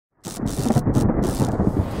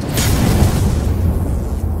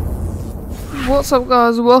What's up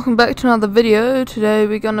guys, welcome back to another video. Today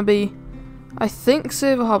we're gonna be, I think,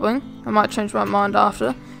 server hopping. I might change my mind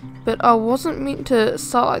after, but I wasn't meant to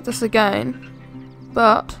start like this again.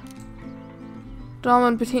 But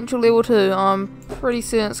diamond potential level 2, I'm pretty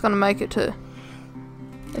certain it's gonna make it to.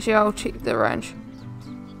 Actually, I'll check the range.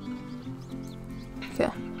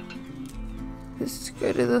 Okay, let's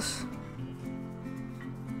go do this.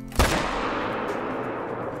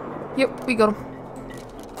 Yep, we got him.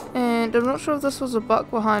 And I'm not sure if this was a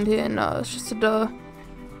buck behind here. No, it's just a doe.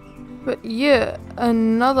 But yeah,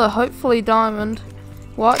 another hopefully diamond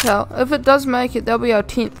whitetail. If it does make it, that'll be our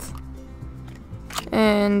 10th.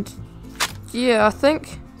 And yeah, I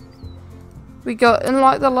think we got, in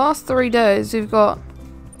like the last 3 days, we've got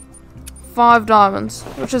 5 diamonds,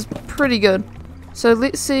 which is pretty good. So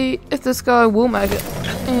let's see if this guy will make it.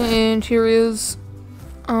 And here he is.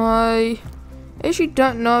 I actually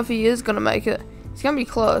don't know if he is gonna make it. It's gonna be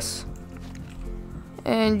close.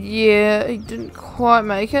 And yeah, he didn't quite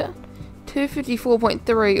make it.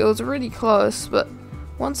 254.3, it was really close, but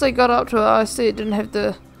once I got up to it, I see it didn't have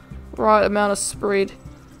the right amount of spread.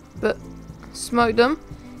 But smoked him.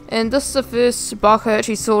 And this is the first buck I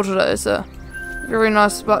actually saw today, so very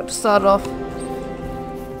nice buck to start off.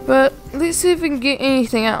 But let's see if we can get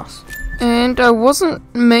anything else. And I wasn't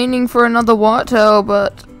meaning for another whitetail,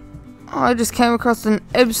 but I just came across an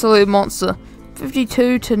absolute monster.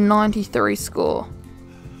 52 to 93 score.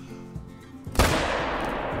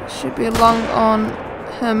 Should be a lung on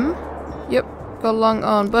him. Yep, got a lung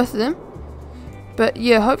on both of them. But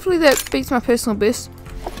yeah, hopefully that beats my personal best.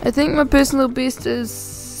 I think my personal best is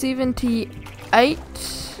 78,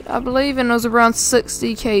 I believe, and it was around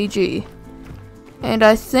 60 kg. And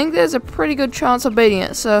I think there's a pretty good chance of beating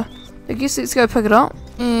it, so I guess let's go pick it up.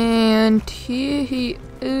 And here he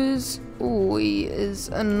is. Oh, he is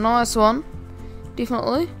a nice one.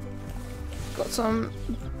 Definitely. Got some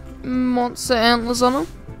monster antlers on him.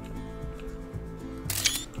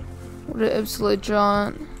 What an absolute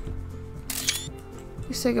giant.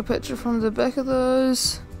 Let's take a picture from the back of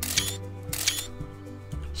those.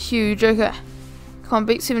 Huge, okay. Come on,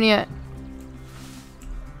 beat 78.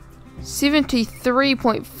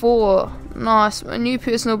 73.4. Nice, my new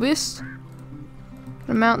personal best.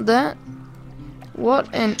 Gonna mount that.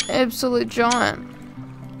 What an absolute giant.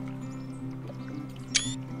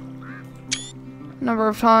 Number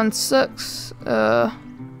of tines 6,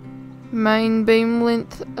 main beam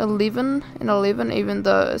length 11 and 11, even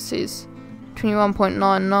though it says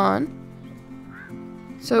 21.99.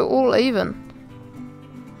 So all even.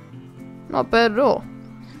 Not bad at all.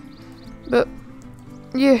 But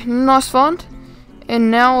yeah, nice find.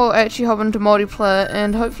 And now we'll actually hop into multiplayer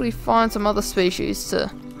and hopefully find some other species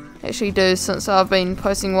to actually do, since I've been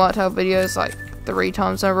posting whitetail videos like 3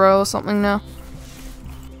 times in a row or something now.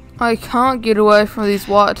 I can't get away from these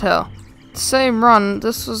whitetail. Same run,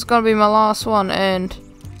 this was gonna be my last one, and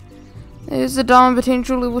there's the diamond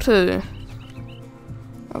potential level 2.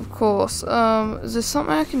 Of course. Is there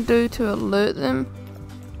something I can do to alert them?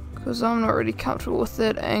 Because I'm not really comfortable with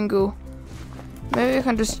that angle. Maybe I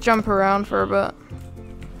can just jump around for a bit.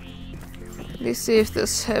 Let's see if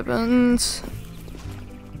this happens.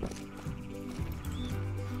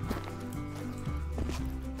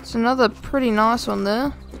 It's another pretty nice one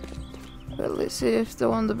there. But let's see if the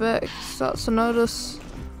one in the back starts to notice.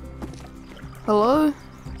 Hello?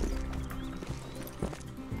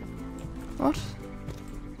 What?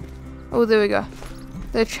 Oh, there we go.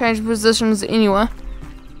 They changed positions anyway.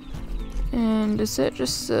 And is that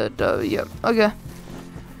just a doe? Yep, okay.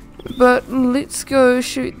 But let's go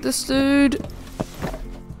shoot this dude.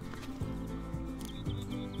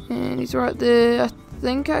 And he's right there. I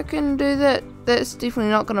think I can do that. That's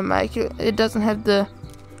definitely not gonna make it. It doesn't have the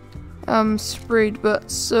spread,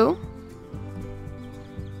 but still.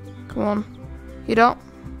 Come on, head up.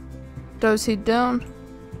 Doe's head down.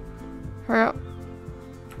 Hurry up.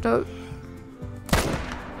 Doe.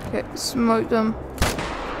 Okay, smoked him.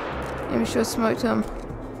 Let me sure smoked him.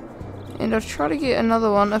 And I'll try to get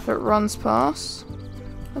another one if it runs past.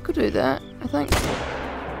 I could do that, I think.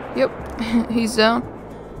 Yep, he's down.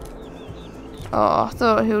 Oh, I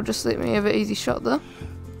thought he'll just let me have an easy shot there.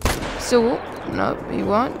 Still, no, he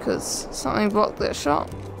won't, because something blocked that shot.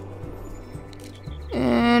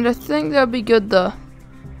 And I think that'll be good though.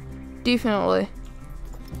 Definitely.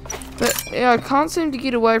 But yeah, I can't seem to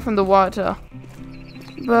get away from the whitetail.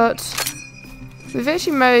 But we've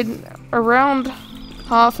actually made around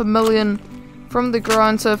 500,000 from the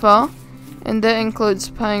grind so far. And that includes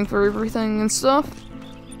paying for everything and stuff.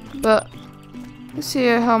 But let's see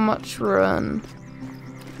how much we're in.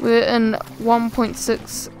 We're in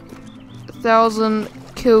 1.6 thousand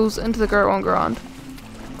kills into the Great One grind.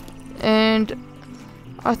 And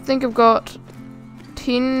I think I've got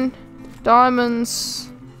 10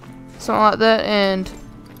 diamonds, something like that, and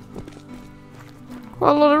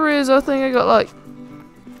quite a lot of rares. I think I got like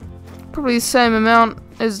probably the same amount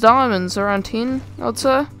as diamonds, around 10, I'd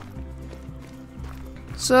say.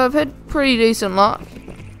 So I've had pretty decent luck,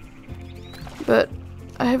 but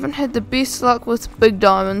I haven't had the best luck with big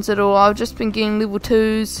diamonds at all. I've just been getting level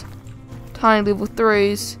 2s, tiny level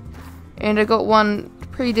 3s, and I got one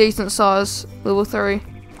pretty decent size level 3,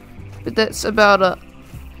 but that's about it.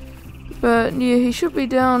 But yeah, he should be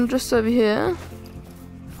down just over here,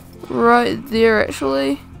 right there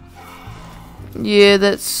actually. Yeah,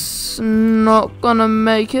 that's not gonna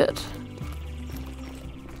make it.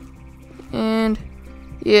 And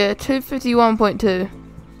yeah, 251.2.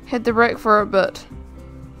 Had the rack for it, but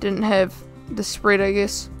didn't have the spread, I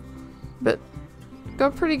guess. But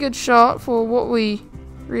got a pretty good shot for what we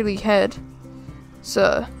really had.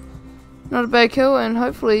 So, not a bad kill, and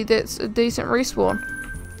hopefully that's a decent respawn.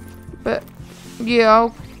 But yeah,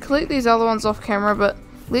 I'll collect these other ones off camera, but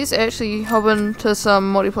let's actually hop into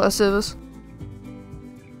some multiplayer servers.